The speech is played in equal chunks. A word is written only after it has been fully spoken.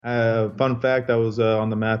fun fact, I was on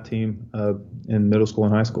the math team in middle school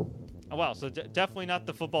and high school. Oh, wow. So definitely not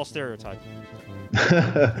the football stereotype.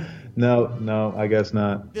 No, I guess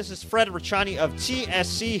not. This is Fred Ricciani of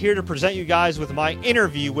TSC here to present you guys with my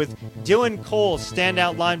interview with Dylan Cole,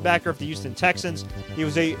 standout linebacker of the Houston Texans. He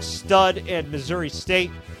was a stud at Missouri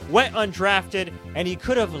State, went undrafted, and he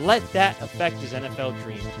could have let that affect his NFL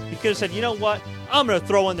dream. He could have said, you know what, I'm going to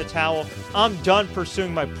throw in the towel. I'm done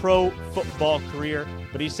pursuing my pro football career.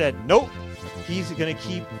 But he said, nope. He's going to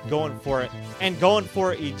keep going for it. And going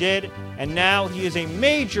for it he did. And now he is a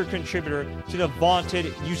major contributor to the vaunted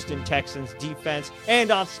Houston Texans defense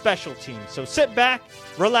and on special teams. So sit back,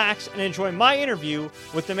 relax, and enjoy my interview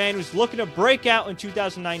with the man who's looking to break out in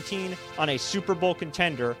 2019 on a Super Bowl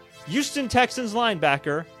contender, Houston Texans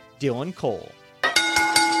linebacker Dylan Cole.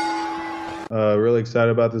 Really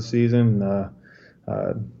excited about this season.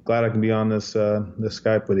 Glad I can be on this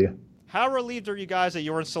Skype with you. How relieved are you guys that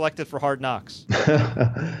you weren't selected for Hard Knocks?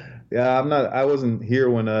 Yeah, I'm not. I wasn't here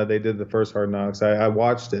when they did the first Hard Knocks. I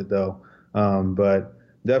watched it though, but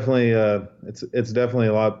definitely, it's definitely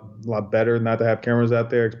a lot better not to have cameras out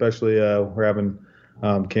there. Especially we're having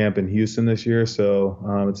camp in Houston this year,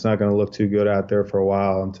 so it's not going to look too good out there for a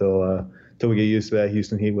while until we get used to that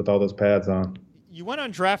Houston heat with all those pads on. You went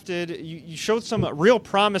undrafted. You showed some real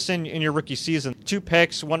promise in your rookie season. 2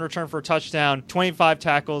 picks, 1 return for a touchdown, 25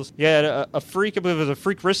 tackles. You had a freak, I believe it was a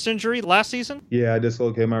freak wrist injury last season? Yeah, I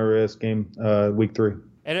dislocated my wrist week 3.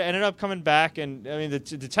 And it ended up coming back. And, I mean, the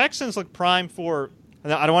Texans look prime for,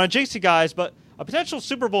 I don't want to jinx you guys, but a potential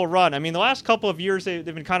Super Bowl run. I mean, the last couple of years they've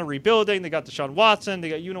been kind of rebuilding. They got Deshaun Watson. They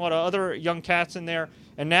got a lot of other young cats in there.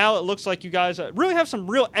 And now it looks like you guys really have some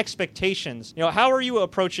real expectations. How are you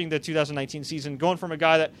approaching the 2019 season, going from a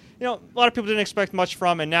guy that, a lot of people didn't expect much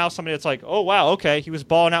from, and now somebody that's like, oh, wow, okay, he was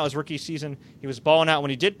balling out his rookie season. He was balling out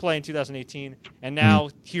when he did play in 2018, and now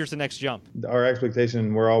here's the next jump. Our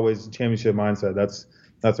expectation, we're always championship mindset.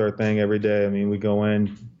 That's our thing every day. I mean, we go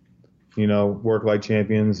in, work like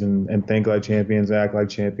champions and think like champions, act like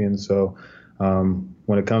champions. So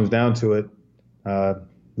when it comes down to it,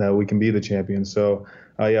 that we can be the champions. So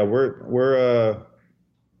yeah, we're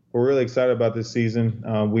really excited about this season.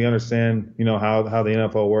 We understand, how the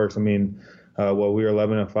NFL works. I mean, we were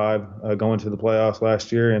 11-5 going to the playoffs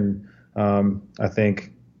last year, and I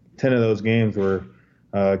think 10 of those games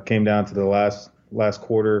came down to the last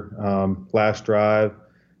quarter, last drive.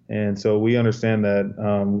 And so we understand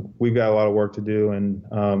that we've got a lot of work to do, and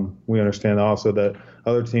we understand also that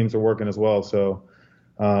other teams are working as well. So,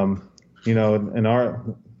 and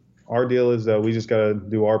our deal is that we just got to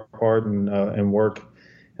do our part and work.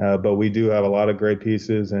 But we do have a lot of great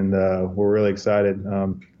pieces, and we're really excited.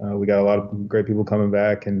 We got a lot of great people coming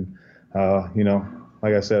back, and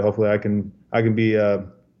like I said, hopefully I can be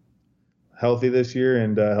healthy this year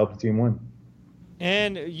and help the team win.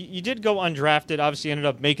 And you did go undrafted, obviously ended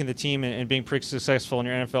up making the team and being pretty successful in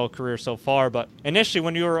your NFL career so far. But initially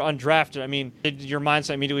when you were undrafted, I mean, did your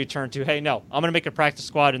mindset immediately turn to, hey, no, I'm going to make a practice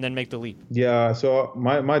squad and then make the leap? Yeah, so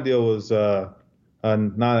my deal was I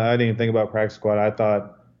didn't even think about practice squad. I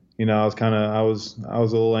thought, I was a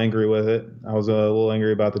little angry with it. I was a little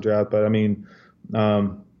angry about the draft. But I mean,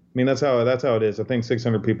 that's how it is. I think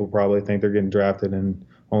 600 people probably think they're getting drafted and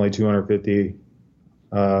only 250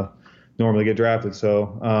 normally get drafted.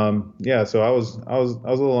 So so I was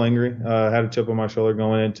a little angry. Had a chip on my shoulder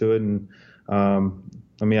going into it, and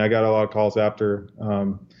I got a lot of calls after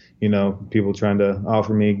people trying to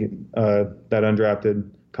offer me that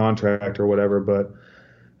undrafted contract or whatever. But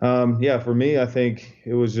for me, I think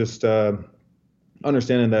it was just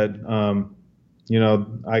understanding that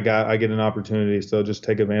I get an opportunity, so just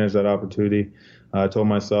take advantage of that opportunity. I told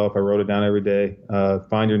myself, I wrote it down every day,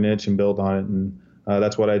 find your niche and build on it, and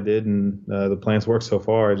that's what I did, and the plan's worked so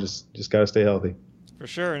far. I just got to stay healthy. For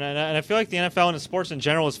sure, and I feel like the NFL and the sports in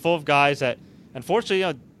general is full of guys that,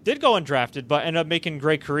 unfortunately, did go undrafted, but ended up making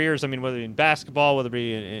great careers. I mean, whether in basketball, whether it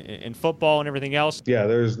be in football and everything else. Yeah,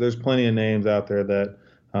 there's plenty of names out there that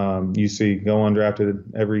you see go undrafted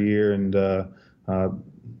every year and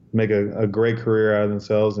make a great career out of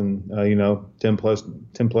themselves in 10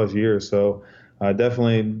 plus years. So.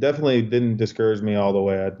 Definitely didn't discourage me all the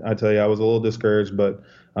way. I tell you, I was a little discouraged, but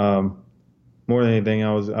more than anything,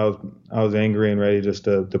 I was angry and ready just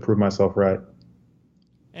to prove myself right.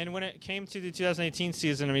 And when it came to the 2018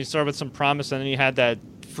 season, I mean, you started with some promise, and then you had that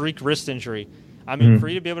freak wrist injury. I mean, for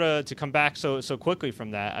you to be able to come back so quickly from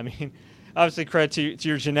that, I mean, obviously credit to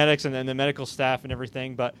your genetics and the medical staff and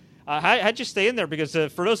everything, but how'd you stay in there? Because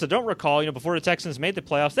for those that don't recall, before the Texans made the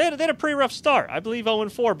playoffs, they had a pretty rough start. I believe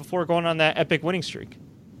 0-4 before going on that epic winning streak.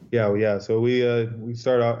 Yeah. So we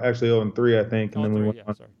started out actually 0-3, I think, and then we went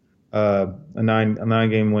on. a nine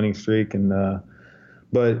game winning streak, and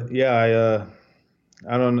but yeah,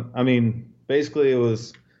 I mean, basically it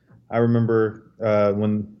was. I remember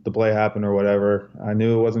when the play happened or whatever. I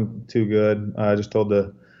knew it wasn't too good. I just told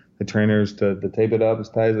the trainers to tape it up as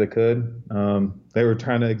tight as they could. They were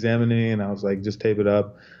trying to examine me, and I was like, just tape it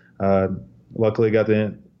up. Luckily, got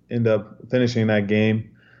to end up finishing that game.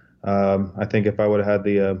 I think if I would have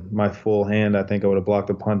had my full hand, I think I would have blocked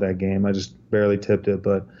a punt that game. I just barely tipped it,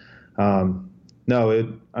 but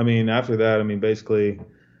no. I mean, after that, I mean, basically,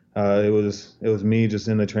 it was me just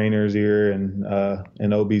in the trainer's ear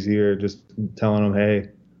and OB's ear, just telling them, hey,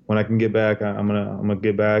 when I can get back, I'm gonna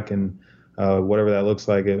get back, and whatever that looks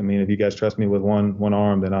like. I mean, if you guys trust me with one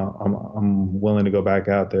arm, then I'm willing to go back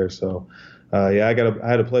out there. So. Yeah, I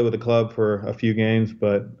had to play with the club for a few games,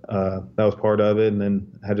 but that was part of it, and then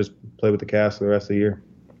I had to just play with the cast for the rest of the year.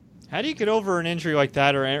 How do you get over an injury like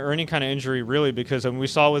that, or any kind of injury, really? Because we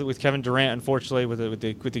saw with Kevin Durant, unfortunately, with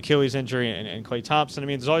the Achilles injury and Klay Thompson. I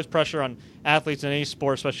mean, there's always pressure on athletes in any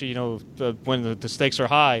sport, especially when the stakes are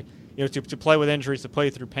high. To play with injuries, to play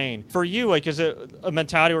through pain. For you, like, is it a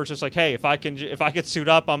mentality where it's just like, hey, if I get suit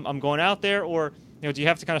up, I'm going out there, or do you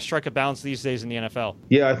have to kind of strike a balance these days in the NFL?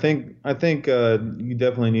 Yeah, I think you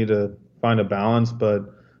definitely need to find a balance,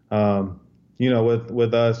 but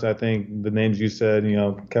with us, I think the names you said,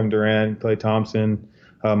 Kevin Durant, Klay Thompson,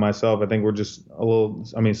 myself, I think we're just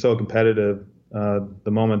so competitive.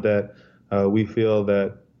 The moment that we feel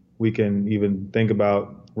that we can even think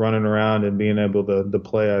about running around and being able to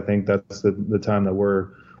play, I think that's the time that we're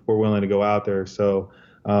willing to go out there. So.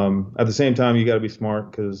 At the same time, you got to be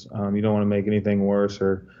smart because you don't want to make anything worse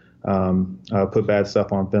or put bad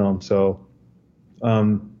stuff on film. So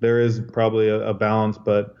there is probably a balance,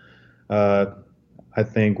 but I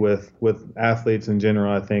think with athletes in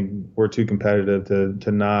general, I think we're too competitive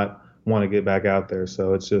to not want to get back out there.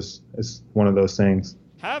 So it's one of those things.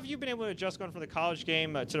 How have you been able to adjust going from the college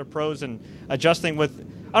game to the pros and adjusting with,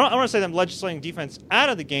 I don't want to say them legislating defense out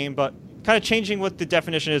of the game, but kind of changing what the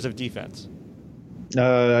definition is of defense?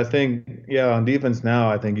 I think, on defense now,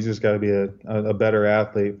 I think you just got to be a better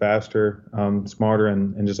athlete, faster, smarter,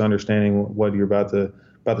 and just understanding what you're about to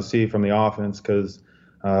see from the offense. Because,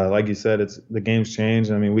 like you said, the game's changed.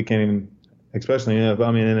 I mean, we can't even, especially in the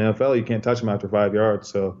NFL, you can't touch them after 5 yards.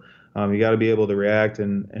 So you got to be able to react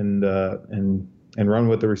and run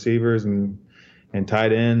with the receivers and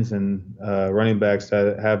tight ends and running backs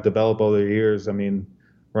that have developed over the years. I mean,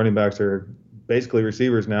 running backs are basically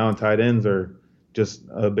receivers now, and tight ends are just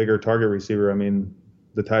a bigger target receiver. I mean,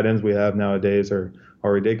 the tight ends we have nowadays are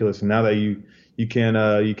ridiculous. And now that you can't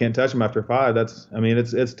touch them after 5,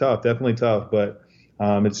 it's tough, definitely tough. But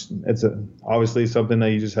it's obviously something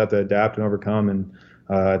that you just have to adapt and overcome. And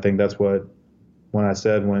I think that's when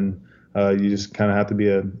you just kind of have to be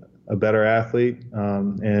a better athlete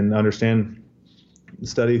and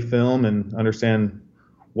study film and understand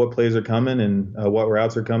what plays are coming and what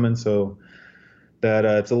routes are coming. So that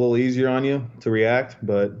it's a little easier on you to react,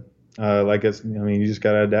 but you just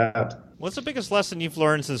got to adapt. What's the biggest lesson you've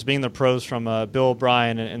learned since being the pros from Bill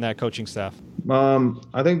O'Brien and that coaching staff?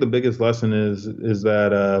 I think the biggest lesson is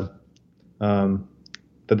that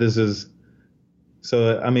that this is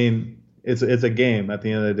so. I mean, it's a game at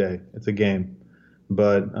the end of the day. It's a game,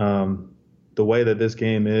 but the way that this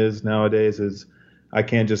game is nowadays is I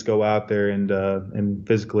can't just go out there and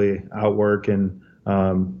physically outwork and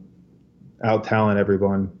out talent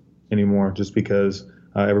everyone anymore just because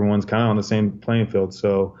everyone's kind of on the same playing field.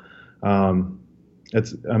 So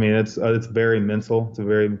it's very mental. It's a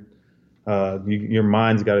very your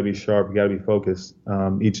mind's got to be sharp. You got to be focused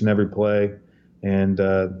each and every play. And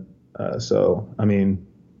so I mean,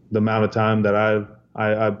 the amount of time that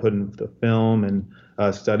I've put into film and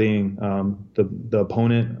studying the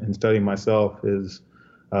opponent and studying myself is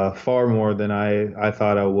far more than I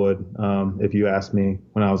thought I would if you asked me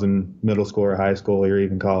when I was in middle school or high school or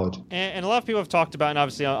even college. And a lot of people have talked about, and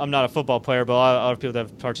obviously I'm not a football player, but a lot of people that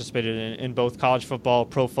have participated in both college football,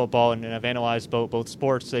 pro football, and have analyzed both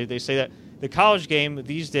sports, they say that the college game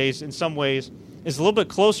these days in some ways is a little bit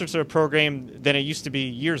closer to the pro game than it used to be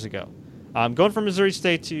years ago. Going from Missouri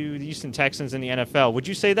State to the Houston Texans in the NFL, would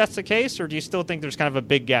you say that's the case, or do you still think there's kind of a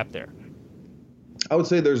big gap there? I would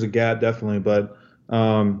say there's a gap, definitely, but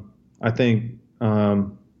I think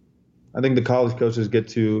the college coaches get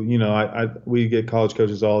to, we get college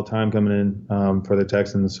coaches all the time coming in for the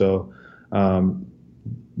Texans. So,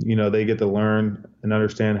 they get to learn and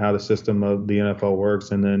understand how the system of the NFL works,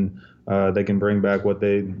 and then they can bring back what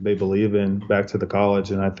they believe in back to the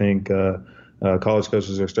college. And I think college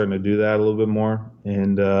coaches are starting to do that a little bit more.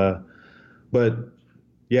 And but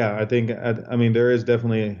yeah, I think there is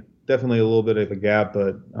definitely definitely a little bit of a gap,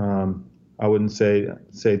 but I wouldn't say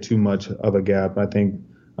too much of a gap. I think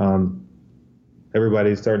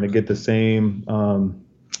everybody's starting to get the same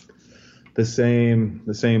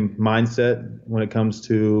mindset when it comes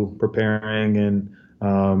to preparing and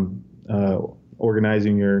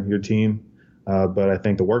organizing your team. But I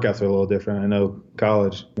think the workouts are a little different. I know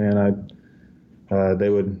college, man, they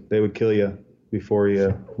would kill you before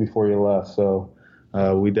you left. So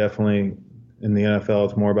we definitely, in the NFL,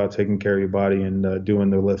 it's more about taking care of your body and doing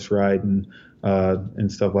the lifts right and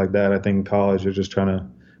stuff like that. I think in college they're just trying to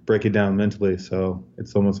break it down mentally. So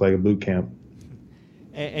it's almost like a boot camp.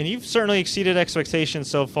 And you've certainly exceeded expectations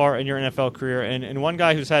so far in your NFL career. And one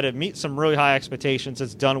guy who's had to meet some really high expectations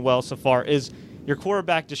that's done well so far is your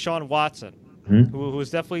quarterback, Deshaun Watson, who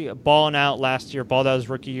was definitely balling out last year, balled out his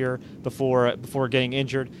rookie year before getting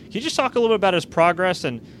injured. Can you just talk a little bit about his progress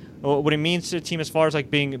and what he means to the team as far as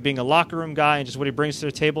like being a locker room guy and just what he brings to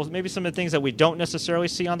the table? Maybe some of the things that we don't necessarily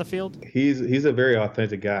see on the field? He's a very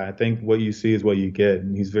authentic guy. I think what you see is what you get.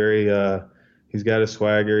 And he's very he's got a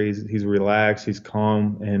swagger. He's relaxed. He's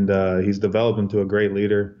calm, and he's developed into a great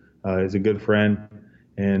leader. He's a good friend,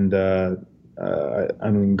 and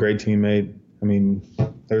I mean, great teammate. I mean,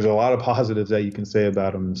 there's a lot of positives that you can say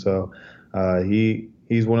about him. So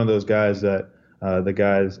he's one of those guys that the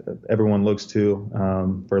guys everyone looks to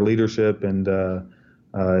for leadership, and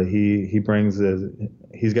he brings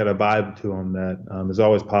he's got a vibe to him that is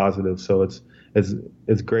always positive. So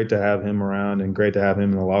it's great to have him around and great to have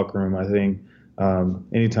him in the locker room. I think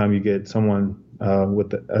anytime you get someone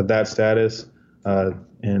with that status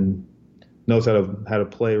and knows how to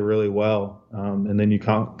play really well, and then you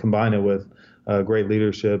combine it with great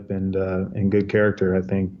leadership and good character, I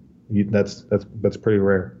think that's pretty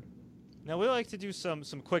rare. Now, we like to do some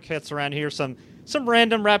quick hits around here, some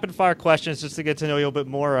random rapid-fire questions just to get to know you a little bit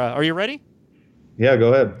more. Are you ready? Yeah,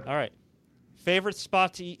 go ahead. All right. Favorite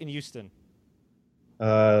spot to eat in Houston?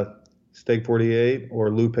 Steak 48 or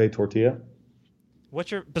Lupe Tortilla.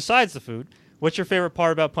 Besides the food, what's your favorite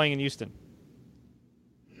part about playing in Houston?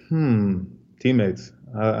 Teammates.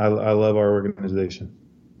 I love our organization.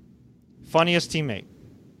 Funniest teammate?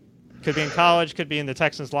 Could be in college, could be in the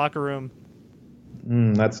Texans locker room.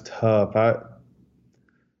 That's tough. I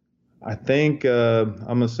think I'm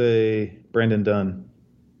gonna say Brandon Dunn.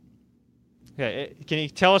 Okay, can you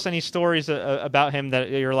tell us any stories about him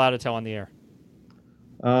that you're allowed to tell on the air?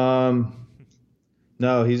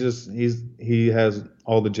 No, he has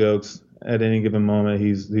all the jokes at any given moment.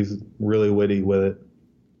 He's really witty with it.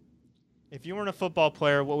 If you weren't a football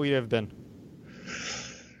player, what would you have been?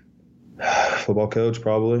 Football coach,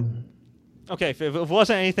 probably. Okay, if it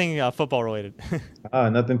wasn't anything football related.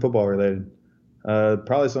 Nothing football related.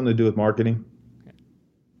 Probably something to do with marketing.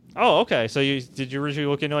 Oh, okay. So did you originally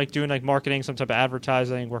look into like doing like marketing, some type of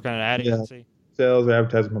advertising, work on an ad agency? Sales,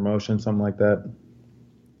 advertising, promotion, something like that.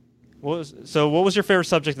 What was your favorite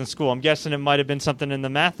subject in school? I'm guessing it might have been something in the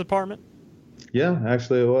math department. Yeah,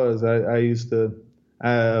 actually it was. I used to.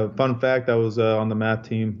 Fun fact: I was on the math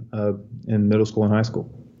team in middle school and high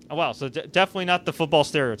school. Oh wow! So definitely not the football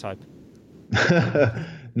stereotype.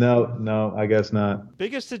 No, I guess not.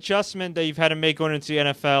 Biggest adjustment that you've had to make going into the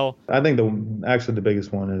NFL? I think the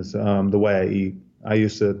biggest one is the way I eat. I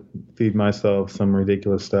used to feed myself some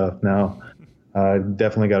ridiculous stuff. Now I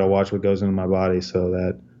definitely got to watch what goes into my body so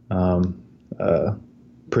that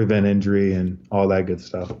prevent injury and all that good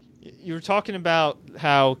stuff. You were talking about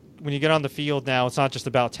how when you get on the field now, it's not just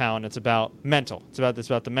about talent; it's about mental. It's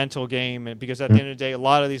about the mental game, and because at the end of the day, a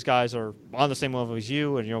lot of these guys are on the same level as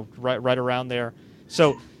you, and right around there.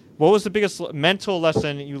 So, what was the biggest mental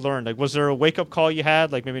lesson you learned? Like, was there a wake up call you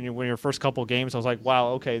had? Like maybe when your first couple games, I was like, wow,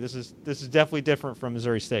 okay, this is definitely different from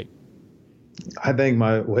Missouri State. I think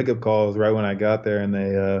my wake up call was right when I got there, and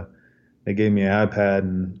they gave me an iPad,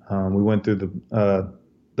 and we went through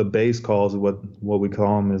the base calls. What we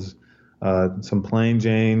call them is some plain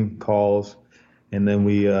Jane calls, and then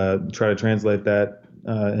we try to translate that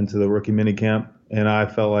into the rookie minicamp. And I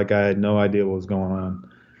felt like I had no idea what was going on.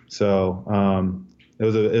 So it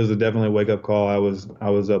was a definitely a wake up call. I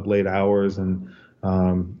was up late hours and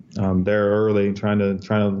there early trying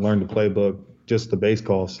to learn the playbook, just the base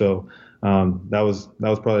call. So that was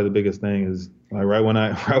probably the biggest thing. Is like right when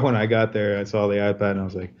I got there, I saw the iPad and I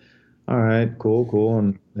was like, all right, cool.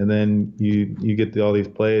 And then you get all these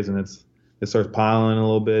plays and it starts piling a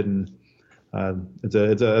little bit, and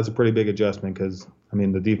that's a pretty big adjustment because I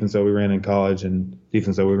mean the defense that we ran in college and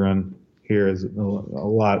defense that we run here is a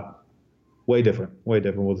lot way different. We'll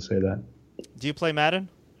just say that. Do you play Madden?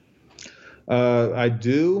 I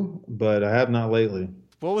do, but I have not lately.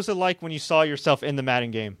 What was it like when you saw yourself in the Madden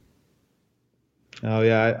game? Oh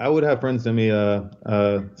yeah, I would have friends send me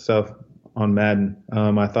stuff on Madden.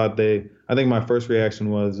 I think my first reaction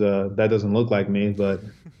was that doesn't look like me, but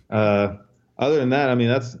uh, other than that, I mean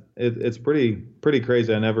it's pretty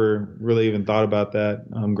crazy. I never really even thought about that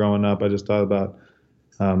growing up. I just thought about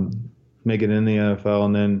um, making it in the NFL,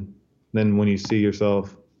 and then when you see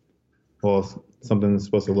yourself, well, something that's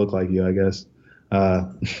supposed to look like you, I guess.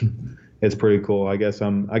 Uh, it's pretty cool. I guess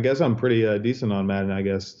I'm pretty decent on Madden. I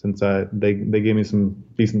guess since they gave me some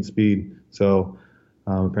decent speed, so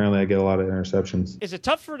apparently I get a lot of interceptions. Is it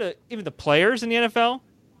tough for even the players in the NFL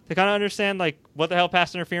to kind of understand like what the hell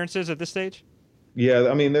pass interference is at this stage? Yeah,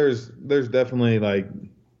 I mean there's definitely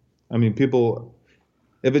I mean people,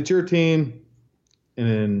 if it's your team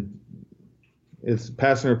and it's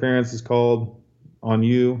pass interference is called on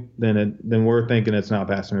you, then we're thinking it's not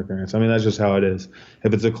pass interference. I mean, that's just how it is.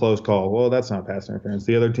 If it's a close call, well, that's not pass interference.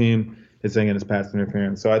 The other team is thinking it's pass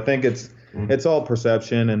interference. So I think it's all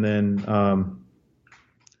perception, and then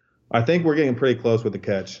I think we're getting pretty close with the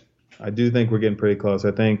catch. I do think we're getting pretty close.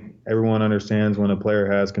 I think everyone understands when a player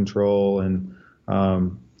has control and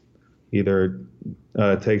either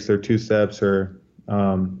takes their two steps or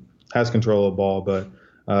has control of the ball. But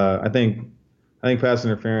I think pass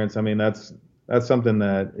interference. I mean, that's something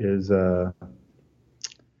that is, I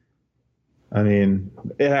mean,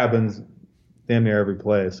 it happens damn near every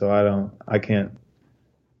play. So I can't.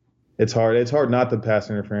 It's hard. It's hard not to pass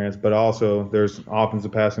interference, but also there's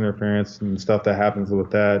offensive pass interference and stuff that happens with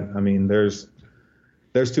that. I mean, there's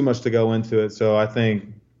too much to go into it. So I think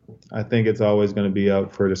it's always going to be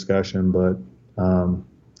up for discussion, but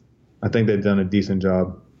I think they've done a decent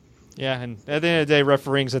job. Yeah, and at the end of the day,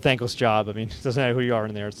 refereeing's a thankless job. I mean, it doesn't matter who you are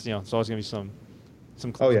in there. It's it's always going to be some.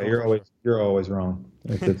 Oh yeah, you're always wrong.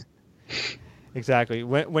 Exactly.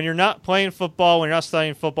 When you're not playing football, when you're not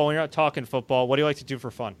studying football, when you're not talking football, what do you like to do for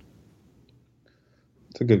fun?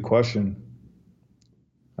 It's a good question.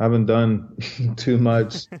 I haven't done too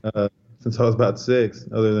much since I was about 6,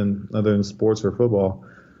 other than sports or football.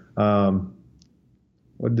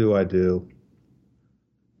 What do I do?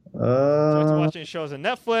 You like to watch any shows on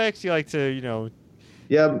Netflix? You like to,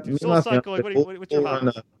 yeah, do Soul Cycle? Like, what's your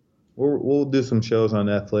hobby? We'll do some shows on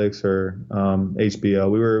Netflix or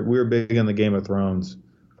HBO. We were big in the Game of Thrones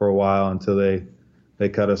for a while until they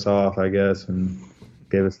cut us off, I guess, and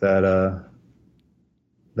gave us that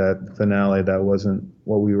finale that wasn't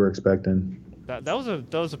what we were expecting. That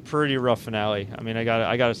was a pretty rough finale. I mean, I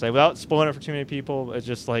gotta say, without spoiling it for too many people, it's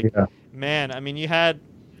just like, man. I mean, you had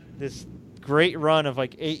this great run of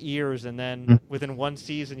like 8 years, and then within one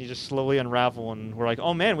season, you just slowly unravel, and we're like,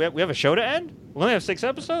 oh man, we have a show to end. We only have 6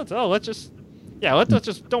 episodes. Oh, let's just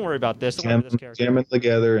don't worry about this. Jam it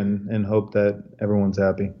together and hope that everyone's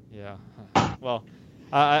happy. Yeah. Well,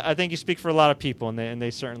 I think you speak for a lot of people, and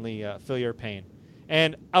they certainly feel your pain.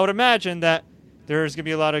 And I would imagine that there's going to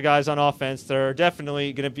be a lot of guys on offense that are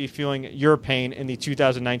definitely going to be feeling your pain in the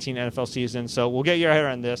 2019 NFL season. So we'll get your head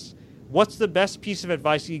around this. What's the best piece of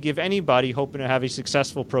advice you give anybody hoping to have a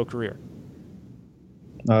successful pro career?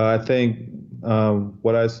 I think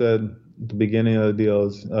what I said at the beginning of the deal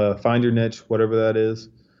is find your niche, whatever that is.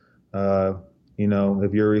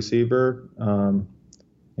 If you're a receiver and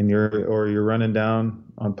you're running down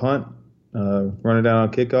on punt, running down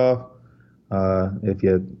on kickoff.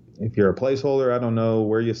 If you're a placeholder, I don't know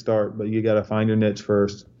where you start, but you got to find your niche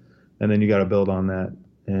first, and then you got to build on that.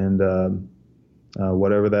 And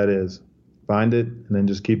whatever that is, find it, and then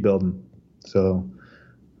just keep building. So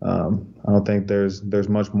I don't think there's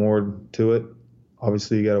much more to it.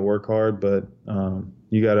 Obviously, you got to work hard, but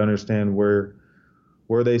you got to understand where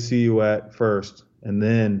they see you at first, and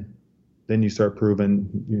then you start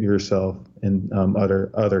proving yourself in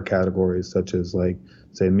other categories, such as like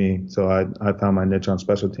say me. So I found my niche on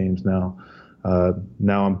special teams now.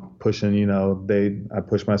 Now I'm pushing. I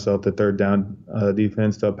push myself to third down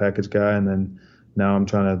defense, sub package guy, and then now I'm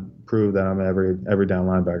trying to prove that I'm every down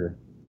linebacker.